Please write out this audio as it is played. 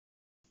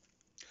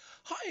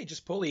Hi,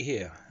 just Paulie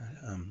here.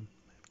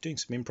 Doing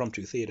some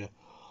impromptu theatre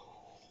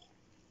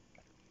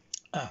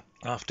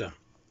after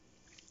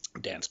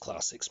dance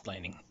class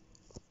explaining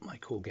my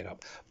cool get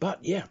up.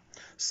 But yeah,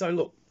 so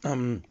look,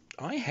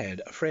 I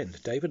had a friend,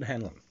 David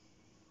Hanlon,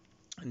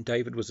 and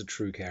David was a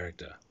true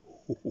character.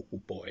 Oh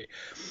boy,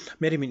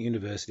 met him in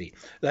university.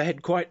 They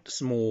had quite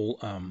small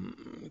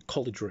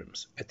college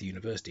rooms at the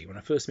university. When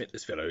I first met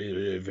this fellow, he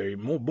was very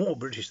more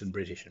British than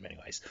British in many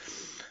ways,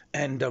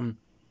 and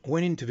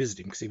went in to visit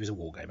him because he was a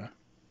wargamer.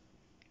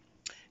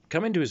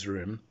 Come into his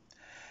room,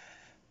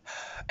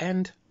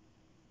 and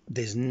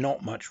there's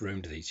not much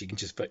room to these. You can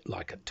just fit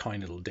like a tiny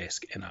little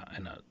desk and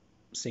a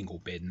single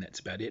bed, and that's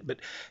about it.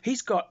 But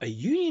he's got a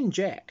Union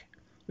Jack,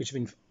 which has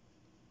been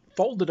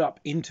folded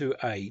up into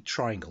a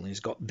triangle, and he's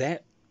got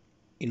that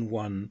in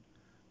one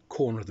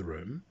corner of the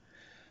room.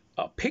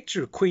 A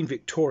picture of Queen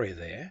Victoria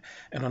there,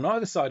 and on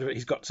either side of it,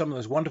 he's got some of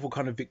those wonderful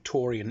kind of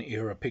Victorian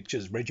era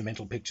pictures,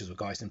 regimental pictures of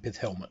guys in pith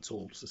helmets,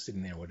 all just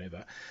sitting there, or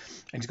whatever.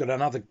 And he's got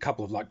another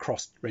couple of like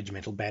crossed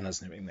regimental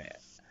banners and everything there.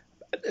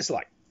 It's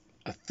like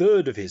a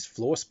third of his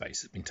floor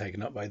space has been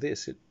taken up by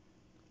this.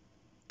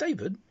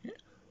 David,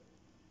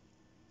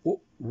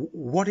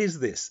 what is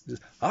this?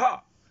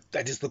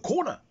 That is the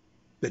corner.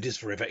 That is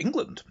Forever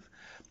England.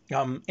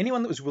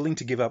 Anyone that was willing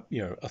to give up,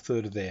 a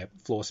third of their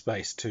floor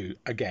space to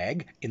a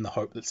gag in the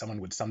hope that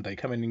someone would someday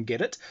come in and get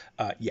it,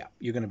 yeah,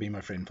 you're going to be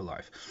my friend for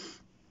life.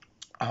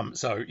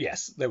 So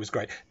yes, that was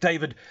great.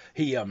 David,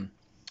 he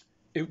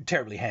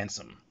terribly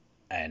handsome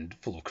and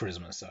full of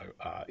charisma. So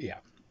yeah,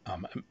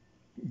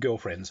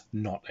 girlfriends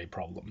not a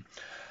problem.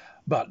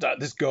 But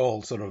this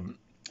girl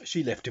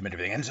she left him and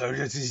everything, and so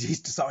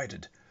he's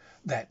decided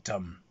that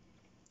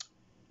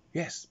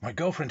yes, my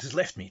girlfriend has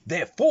left me,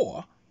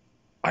 therefore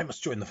I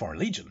must join the Foreign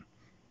Legion.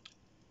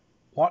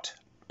 What?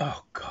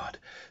 Oh, God.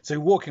 So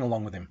walking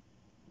along with him.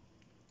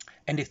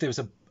 And if there was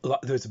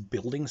a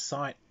building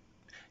site,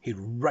 he'd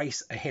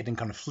race ahead and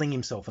kind of fling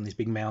himself on these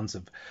big mounds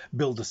of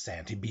builder's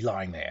sand. He'd be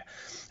lying there.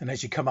 And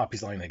as you come up,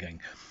 he's lying there going,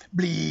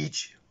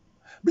 bleach,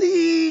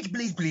 bleach,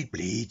 bleach, bleach,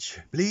 bleach,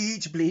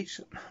 bleach,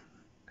 bleach.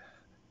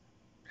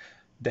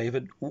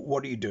 David,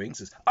 what are you doing? He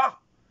says,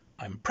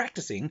 I'm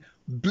practicing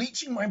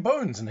bleaching my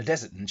bones in a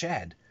desert in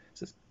Chad. He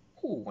says,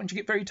 oh, why don't you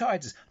get very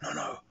tired? He says,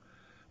 no.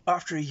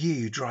 After a year,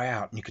 you dry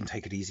out and you can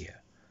take it easier.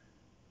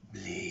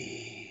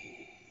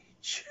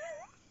 Bleach.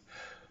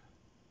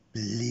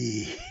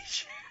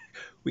 Bleach.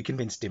 We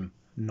convinced him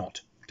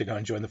not to go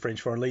and join the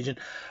French Foreign Legion.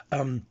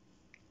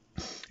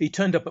 He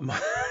turned up at my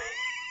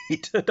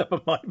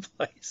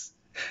place,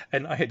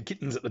 and I had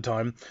kittens at the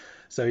time,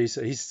 so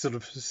he's sort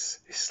of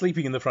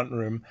sleeping in the front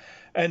room,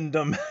 and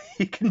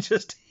you can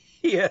just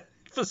hear.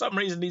 For some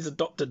reason, he's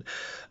adopted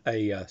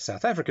a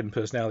South African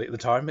personality at the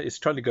time. He's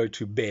trying to go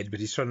to bed, but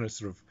he's trying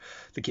to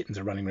the kittens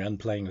are running around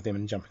playing with him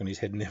and jumping on his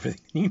head and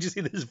everything. You can just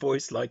hear this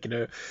voice like,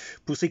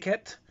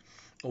 pussycat,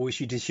 I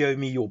wish you to show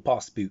me your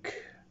passbook.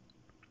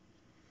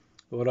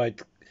 All right,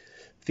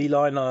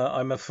 feline,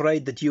 I'm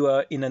afraid that you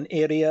are in an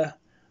area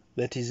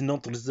that is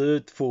not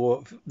reserved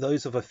for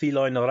those of a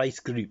feline race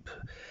group.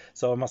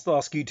 So I must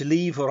ask you to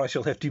leave, or I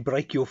shall have to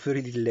break your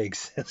furry little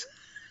legs.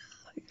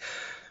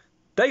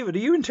 David, are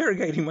you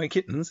interrogating my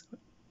kittens?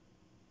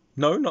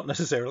 No, not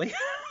necessarily.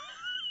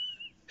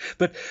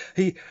 But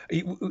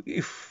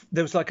if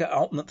there was like an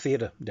alternate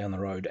theatre down the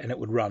road, and it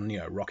would run,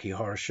 Rocky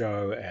Horror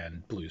Show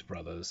and Blues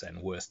Brothers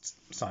and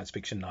Worst Science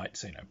Fiction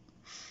Nights,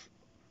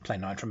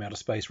 Plane 9 from Outer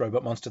Space,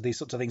 Robot Monster, these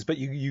sorts of things. But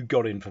you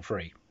got in for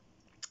free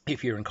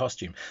if you're in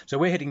costume. So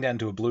we're heading down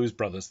to a Blues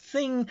Brothers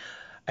thing,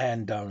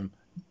 and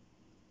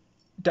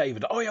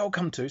David, oh yeah, I'll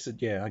come too. Said,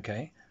 yeah,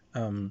 okay.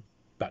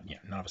 But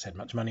none of us had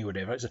much money or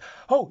whatever. So,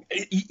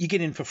 you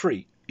get in for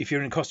free if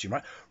you're in costume,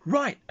 right?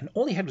 Right. And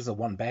all he had was the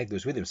one bag that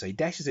was with him. So he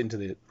dashes into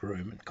the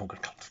room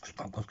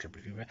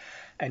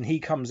and he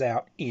comes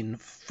out in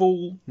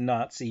full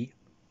Nazi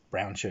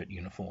brown shirt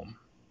uniform.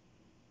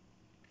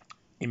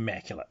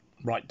 Immaculate.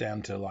 Right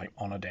down to like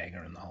honor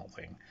dagger and the whole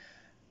thing.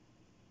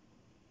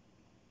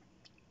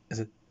 I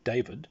said,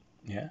 David,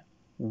 yeah,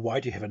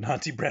 why do you have a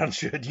Nazi brown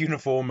shirt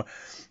uniform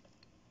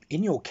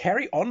in your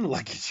carry-on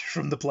luggage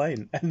from the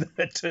plane? And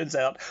it turns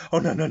out, oh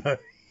no,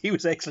 he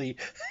was actually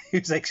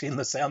in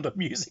the Sound of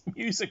Music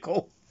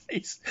musical.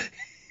 He's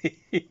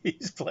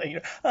playing,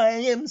 I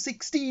am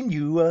 16,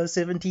 you are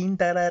 17,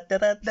 da da da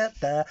da da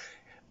da.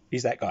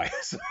 He's that guy.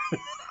 So,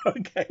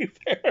 okay,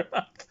 fair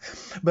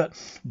enough.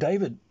 But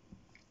David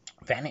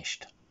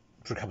vanished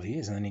for a couple of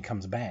years, and then he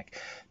comes back.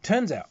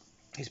 Turns out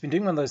he's been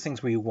doing one of those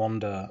things where you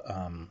wander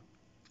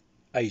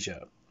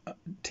Asia,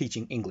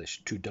 teaching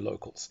English to the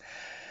locals.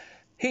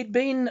 He'd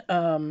been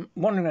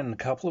wandering around in a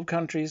couple of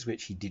countries,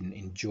 which he didn't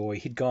enjoy.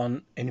 He'd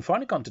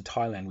finally gone to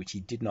Thailand, which he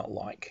did not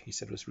like. He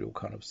said it was real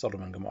kind of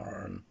Sodom and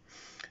Gomorrah,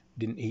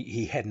 and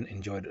he hadn't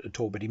enjoyed it at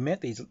all. But he met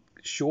these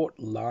short,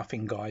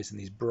 laughing guys in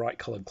these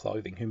bright-coloured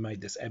clothing who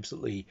made this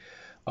absolutely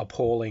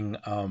appalling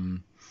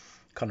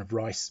kind of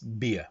rice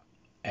beer,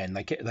 and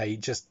they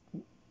just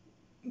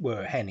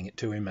were handing it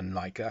to him and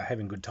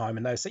having a good time.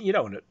 And they said, you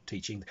don't want to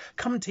teach English.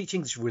 Come and teach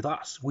English with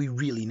us. We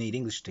really need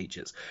English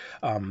teachers.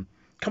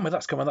 come with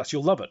us,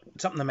 you'll love it.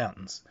 It's up in the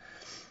mountains.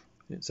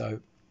 So,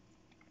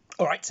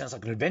 all right, sounds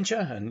like an adventure.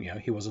 And,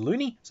 he was a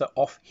loony, so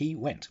off he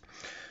went.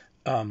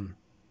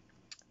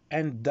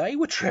 And they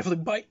were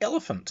traveling by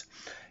elephant.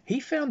 He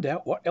found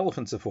out what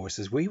elephants are for. He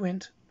says, we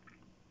went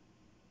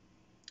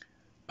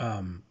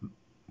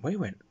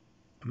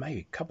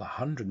maybe a couple of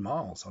 100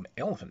 miles on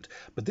elephant,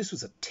 but this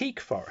was a teak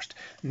forest.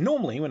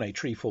 Normally, when a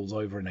tree falls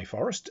over in a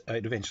forest,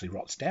 it eventually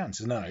rots down. He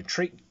says, no,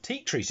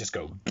 teak trees just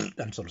go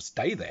and sort of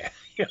stay there.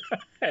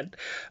 And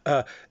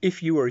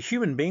if you were a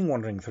human being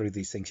wandering through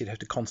these things, you'd have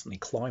to constantly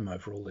climb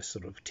over all this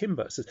sort of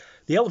timber. So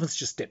the elephants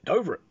just stepped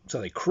over it,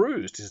 so they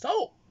cruised. He says,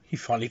 he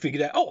finally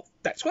figured out,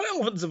 that's what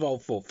elephants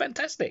evolved for.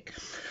 Fantastic.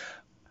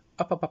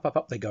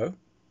 Up they go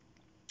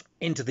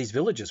into these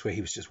villages where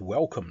he was just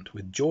welcomed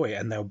with joy,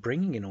 and they were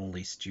bringing in all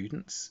these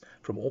students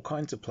from all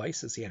kinds of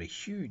places. He had a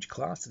huge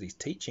class that he's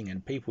teaching,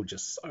 and people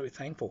just so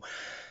thankful.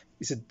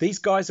 He said, these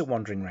guys are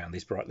wandering around,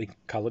 these brightly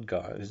clothed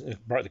guys.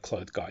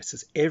 He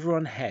says,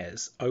 everyone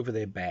has over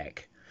their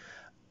back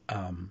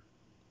an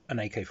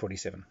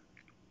AK-47.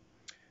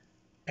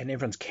 And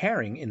everyone's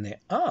carrying in their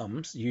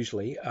arms,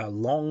 usually, a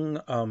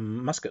long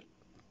musket,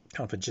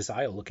 kind of a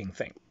Jezzail-looking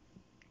thing.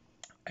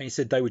 And he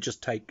said they would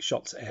just take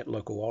shots at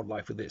local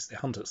wildlife with this. They're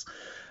hunters.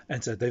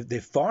 And so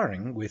they're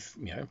firing with,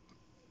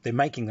 they're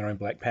making their own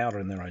black powder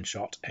in their own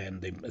shot,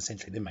 and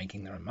they're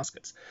making their own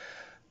muskets.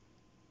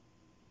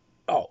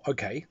 Oh,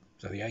 okay.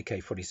 So the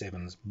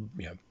AK-47s,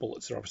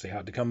 bullets are obviously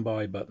hard to come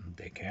by, but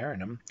they're carrying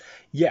them.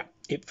 Yeah,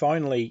 it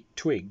finally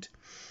twigged.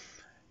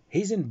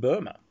 He's in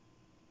Burma,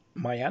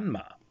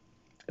 Myanmar.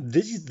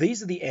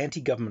 These are the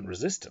anti-government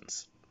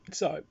resistance.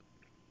 So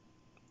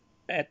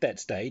at that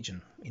stage,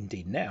 and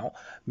indeed now,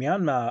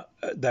 Myanmar,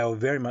 they were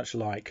very much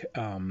like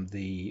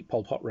the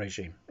Pol Pot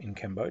regime in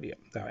Cambodia.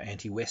 They were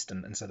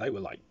anti-Western, and so they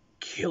were like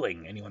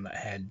killing anyone that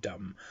had,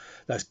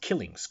 they was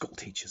killing school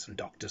teachers and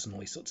doctors and all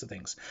these sorts of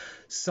things.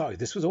 So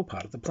this was all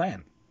part of the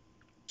plan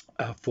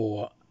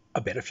for a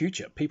better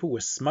future. People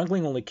were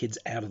smuggling all the kids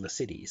out of the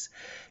cities,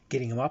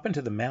 getting them up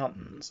into the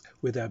mountains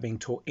where they were being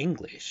taught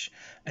English,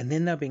 and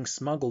then they're being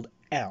smuggled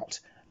out,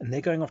 and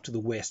they're going off to the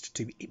West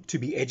to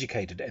be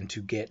educated and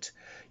to get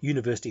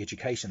university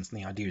educations.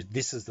 And the idea is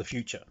this is the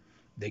future.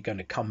 They're going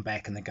to come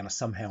back and they're going to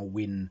somehow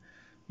win,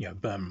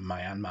 Burma,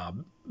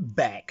 Myanmar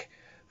back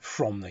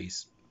from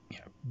these,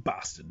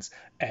 bastards.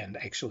 And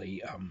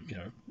actually,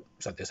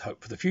 so there's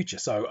hope for the future.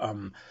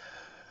 So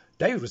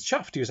David was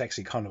chuffed. He was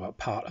actually kind of a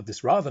part of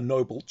this rather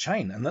noble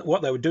chain. And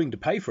what they were doing to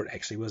pay for it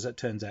actually was, it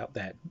turns out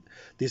that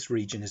this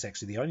region is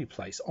actually the only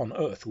place on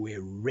Earth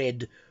where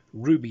red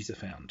rubies are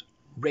found.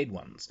 Red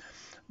ones.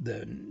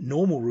 The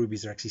normal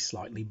rubies are actually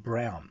slightly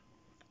brown,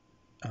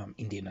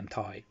 Indian and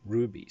Thai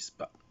rubies.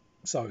 But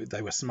so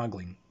they were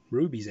smuggling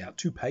rubies out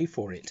to pay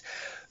for it.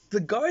 The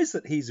guys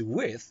that he's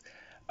with,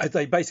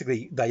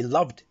 they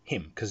loved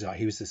him because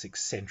he was this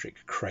eccentric,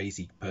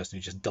 crazy person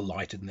who just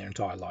delighted in their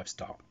entire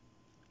lifestyle.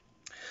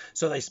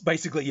 So they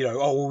basically,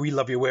 we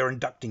love you. We're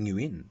inducting you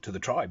into the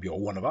tribe. You're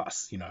one of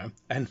us,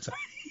 And so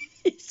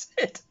he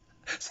said.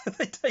 So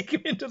they take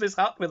him into this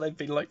hut where they've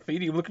been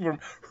feeding him, looking for him,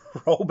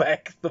 roll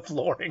back the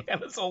flooring,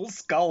 and it's all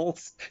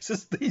skulls. It's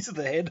just, these are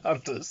the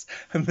headhunters,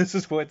 and this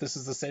is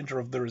the centre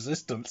of the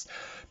resistance,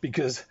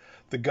 because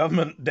the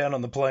government down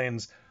on the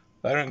plains,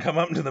 they don't come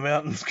up into the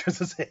mountains because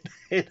it's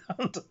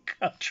headhunter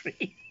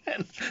country.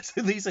 And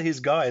so these are his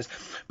guys.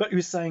 But he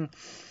was saying,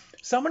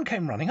 someone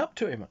came running up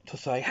to him to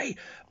say, hey,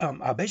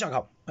 Beja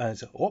come. And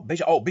said,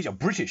 Beja,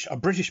 British. A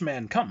British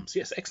man comes.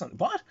 Yes, excellent.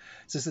 What?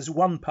 So there's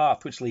one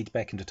path which leads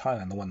back into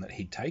Thailand, the one that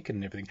he'd taken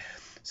and everything.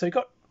 So he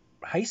got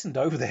hastened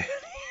over there.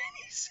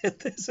 He said,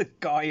 there's a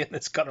guy in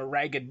this kind of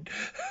ragged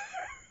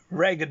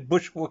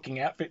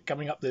bushwalking outfit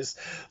coming up this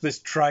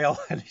trail,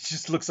 and it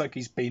just looks like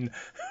he's been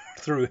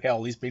through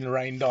hell. He's been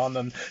rained on,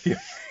 and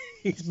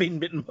he's been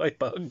bitten by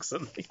bugs,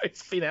 and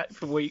he's been out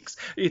for weeks.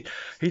 He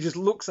just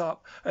looks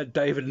up at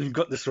David and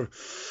got this sort of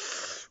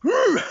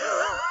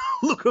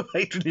look of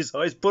hatred in his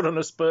eyes, put on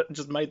a spurt and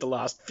just made the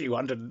last few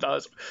hundred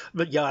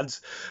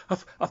yards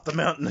up the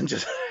mountain, and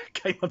just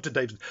came up to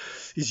David.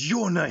 Is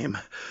your name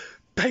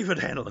David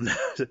Hanlon?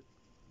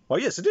 Oh,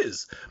 yes, it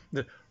is.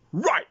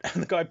 Right.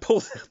 And the guy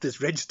pulls out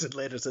this registered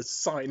letter, says,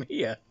 sign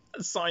here,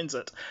 and signs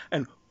it.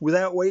 And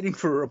without waiting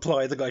for a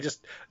reply,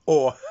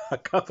 or a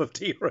cup of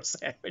tea or a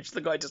sandwich,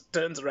 the guy just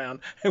turns around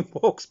and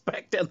walks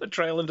back down the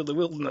trail into the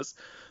wilderness.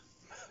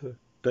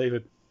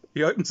 David,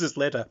 he opens this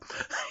letter.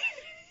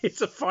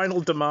 It's a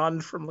final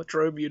demand from La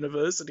Trobe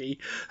University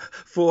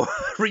for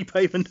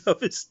repayment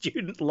of his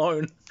student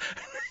loan.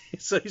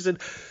 So he said,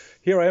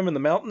 here I am in the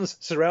mountains,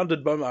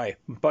 surrounded by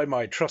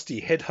my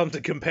trusty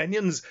headhunter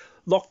companions,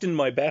 locked in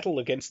my battle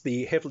against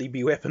the heavily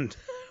beweaponed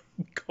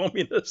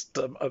communist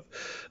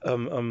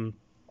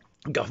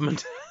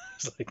government.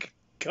 It's like,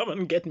 come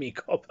and get me,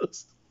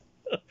 coppers.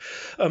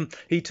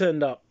 He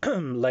turned up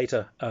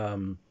later,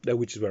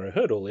 which is where I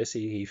heard all this.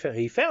 He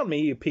found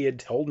me, he appeared,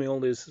 told me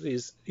all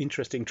his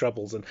interesting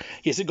troubles, and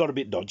yes, it got a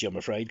bit dodgy, I'm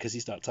afraid, because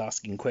he starts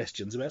asking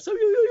questions about, so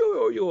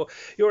you're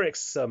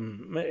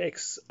ex-army,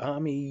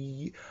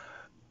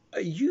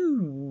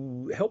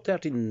 you helped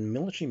out in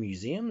military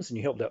museums and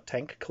you helped out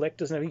tank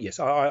collectors and everything. Yes,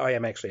 I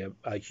am actually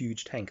a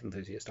huge tank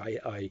enthusiast.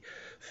 I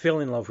fell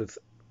in love with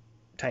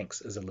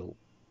tanks as a little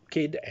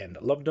kid and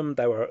loved them.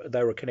 They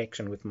were a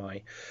connection with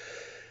my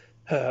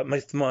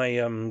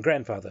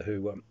grandfather,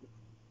 who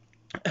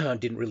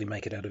didn't really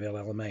make it out of El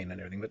Alamein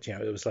and everything, but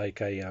it was like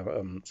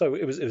so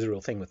it was a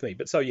real thing with me.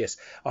 But so yes,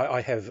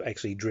 I have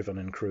actually driven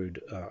and crewed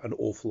an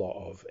awful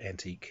lot of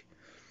antique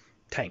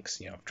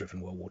tanks. I've driven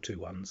World War II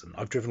ones and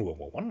I've driven World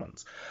War One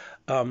ones.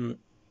 But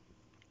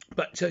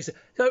so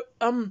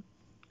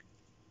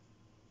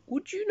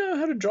would you know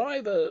how to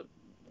drive a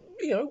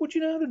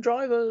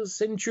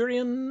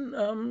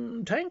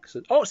Centurion tank?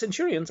 Oh,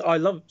 Centurions! I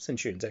love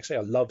Centurions. Actually,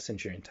 I love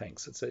Centurion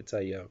tanks. It's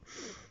a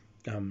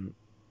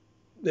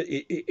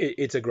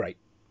great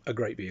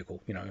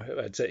vehicle.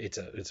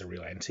 It's a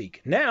real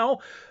antique now.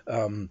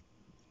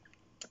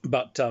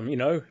 But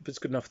if it's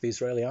good enough for the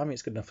Israeli army,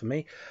 it's good enough for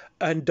me.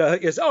 And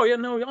yes, oh yeah,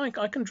 no,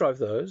 I can drive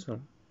those.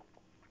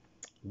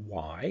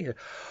 Why?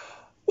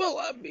 Well,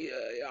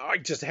 I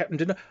just happen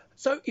to know.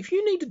 So if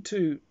you needed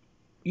to,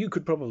 you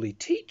could probably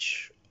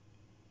teach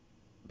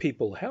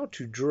people how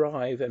to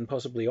drive and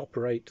possibly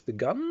operate the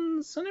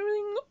guns and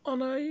everything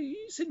on a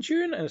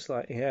Centurion. And it's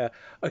like, yeah,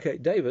 okay,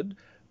 David.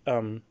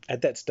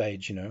 At that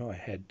stage, I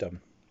had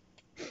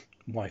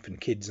wife and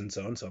kids and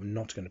so on, so I'm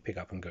not going to pick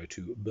up and go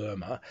to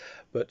Burma.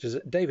 But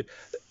David,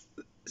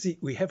 see,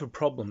 we have a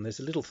problem. There's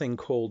a little thing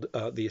called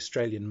the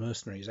Australian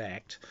Mercenaries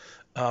Act.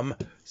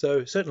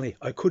 So certainly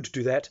I could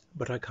do that,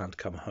 but I can't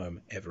come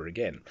home ever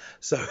again.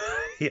 So,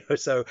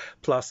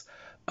 plus,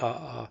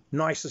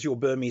 nice as your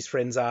Burmese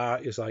friends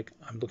are, is like,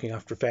 I'm looking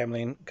after a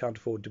family and can't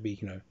afford to be,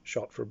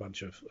 shot for a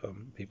bunch of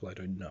people I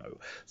don't know.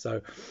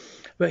 So,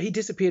 but he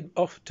disappeared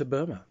off to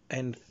Burma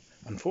and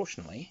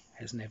unfortunately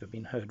has never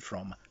been heard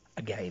from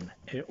again.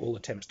 All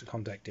attempts to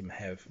contact him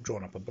have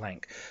drawn up a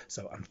blank.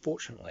 So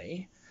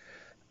unfortunately,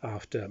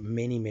 after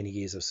many, many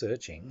years of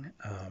searching,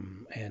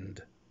 and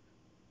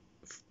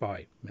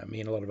by me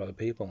and a lot of other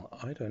people,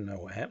 I don't know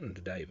what happened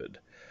to David.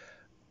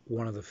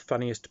 One of the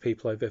funniest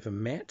people I've ever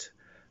met,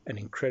 an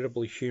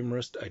incredible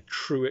humorist, a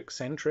true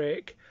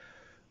eccentric.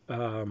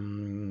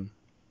 Yeah,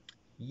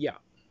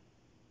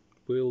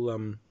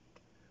 we'll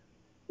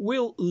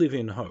live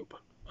in hope.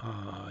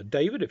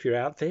 David, if you're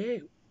out there,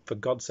 for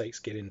God's sakes,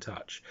 get in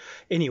touch.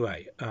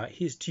 Anyway,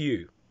 here's to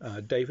you.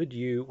 David,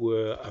 you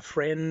were a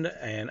friend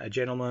and a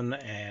gentleman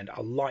and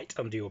a light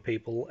unto your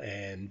people,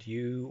 and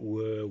you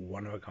were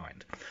one of a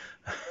kind.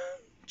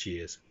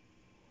 Cheers.